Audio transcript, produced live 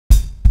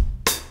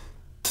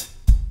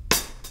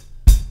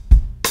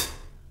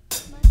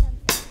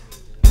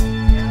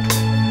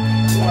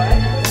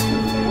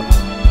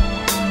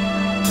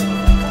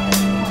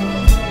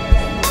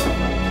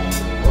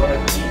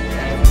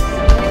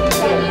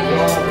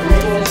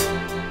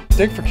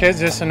Dig for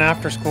Kids is an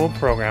after-school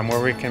program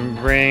where we can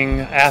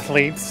bring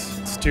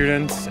athletes,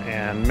 students,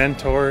 and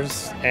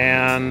mentors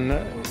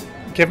and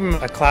give them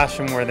a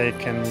classroom where they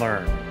can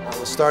learn. It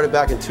was started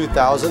back in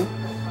 2000.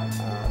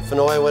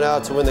 Fonoimoana went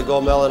out to win the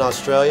gold medal in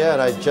Australia,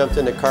 and I jumped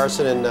into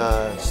CARSON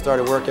and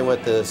started working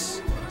with the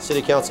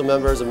city council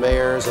members and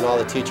mayors and all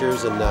the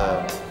teachers, and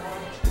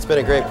it's been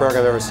a great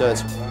program ever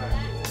since.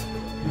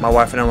 My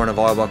wife and I run a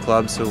volleyball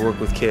club, so we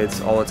work with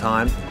kids all the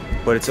time,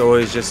 but it's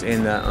always just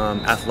in the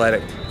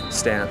athletic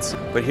stance.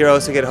 But here I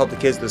also get to help the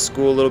kids at the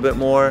school a little bit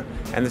more,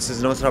 and this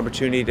is also an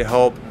opportunity to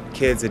help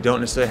kids that don't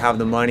necessarily have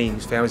the money,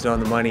 whose families don't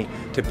have the money,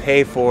 to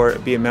pay for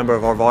be a member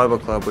of our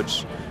volleyball club,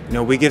 which, you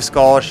know, we give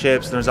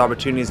scholarships and there's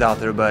opportunities out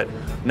there, but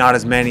not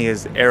as many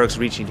as Eric's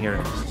reaching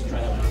here.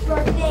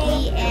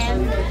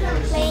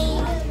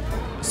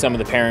 Some of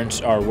the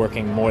parents are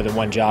working more than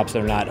one job, so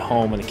they're not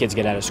home when the kids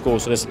get out of school,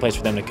 so this is a place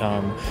for them to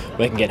come where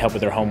they can get help with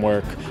their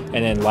homework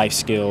and then life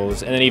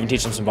skills, and then even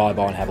teach them some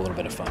volleyball and have a little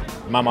bit of fun.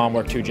 My mom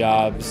worked 2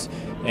 jobs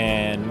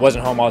and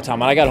wasn't home all the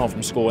time. When I got home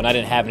from school and I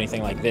didn't have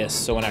anything like this,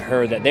 so when I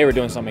heard that they were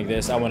doing something like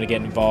this, I wanted to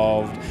get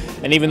involved.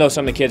 And even though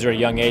some of the kids are at a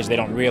young age, they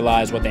don't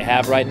realize what they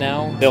have right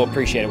now, they'll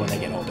appreciate it when they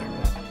get older.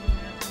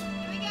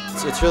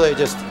 It's really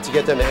just to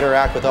get them to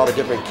interact with all the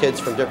different kids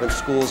from different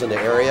schools in the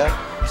area,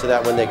 so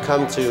that when they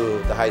come to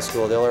the high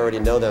school, they'll already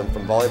know them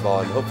from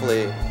volleyball and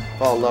hopefully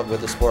fall in love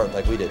with the sport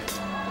like we did.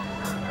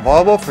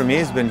 Volleyball for me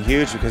has been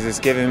huge because it's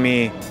given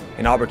me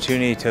an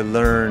opportunity to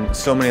learn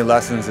so many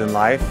lessons in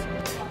life.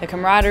 The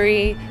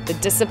camaraderie, the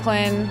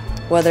discipline.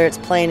 Whether it's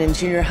playing in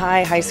junior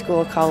high, high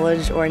school,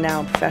 college, or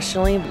now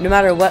professionally, no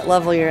matter what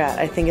level you're at,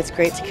 I think it's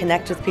great to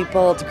connect with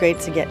people, it's great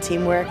to get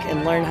teamwork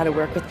and learn how to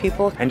work with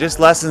people. And just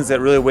lessons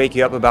that really wake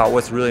you up about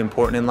what's really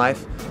important in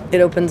life.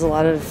 It opens a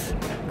lot of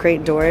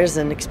great doors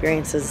and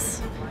experiences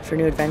for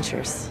new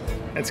adventures.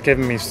 It's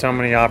given me so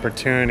many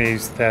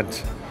opportunities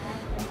that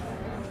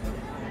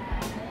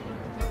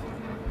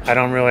I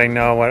don't really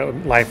know what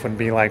life would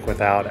be like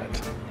without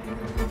it.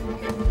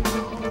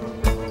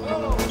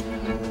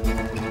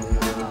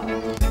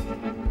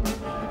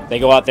 They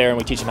go out there and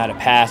we teach them how to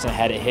pass and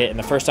how to hit, and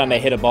the first time they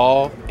hit a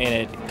ball and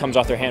it comes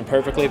off their hand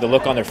perfectly, the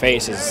look on their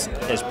face is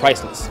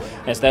priceless.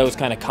 And it's those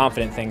kind of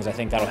confident things I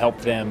think that'll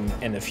help them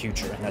in the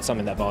future, and that's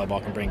something that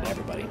volleyball can bring to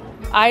everybody.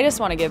 I just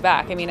want to give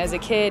back. I mean, as a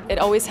kid, it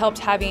always helped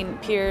having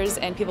peers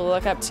and people to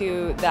look up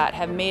to that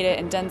have made it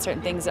and done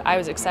certain things that I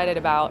was excited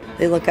about.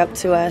 They look up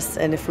to us,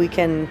 and if we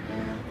can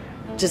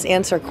just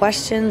answer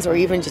questions or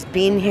even just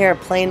being here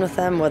playing with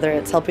them, whether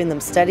it's helping them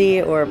study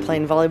or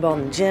playing volleyball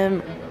in the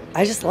gym,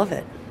 I just love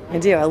it. I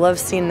do. I love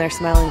seeing their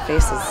smiling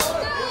faces.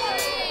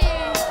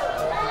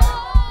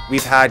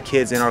 We've had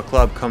kids in our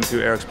club come through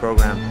Eric's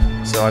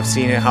program, so I've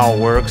seen it, how it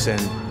works,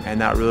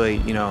 and that really,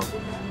 you know,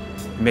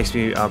 makes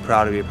me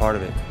proud to be a part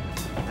of it.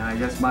 And I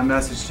guess my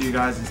message to you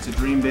guys is to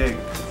dream big,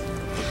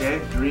 okay?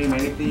 Dream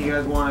anything you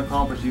guys want to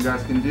accomplish, you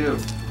guys can do,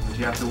 but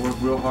you have to work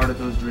real hard at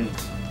those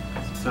dreams.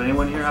 So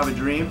anyone here have a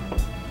dream?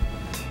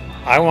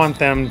 I want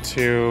them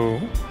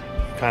to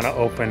kind of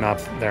open up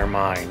their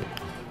mind.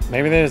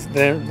 Maybe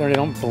they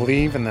don't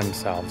believe in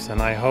themselves, and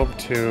I hope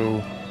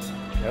to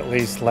at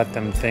least let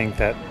them think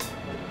that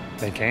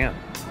they can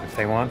if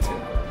they want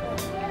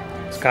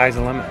to. Sky's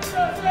the limit.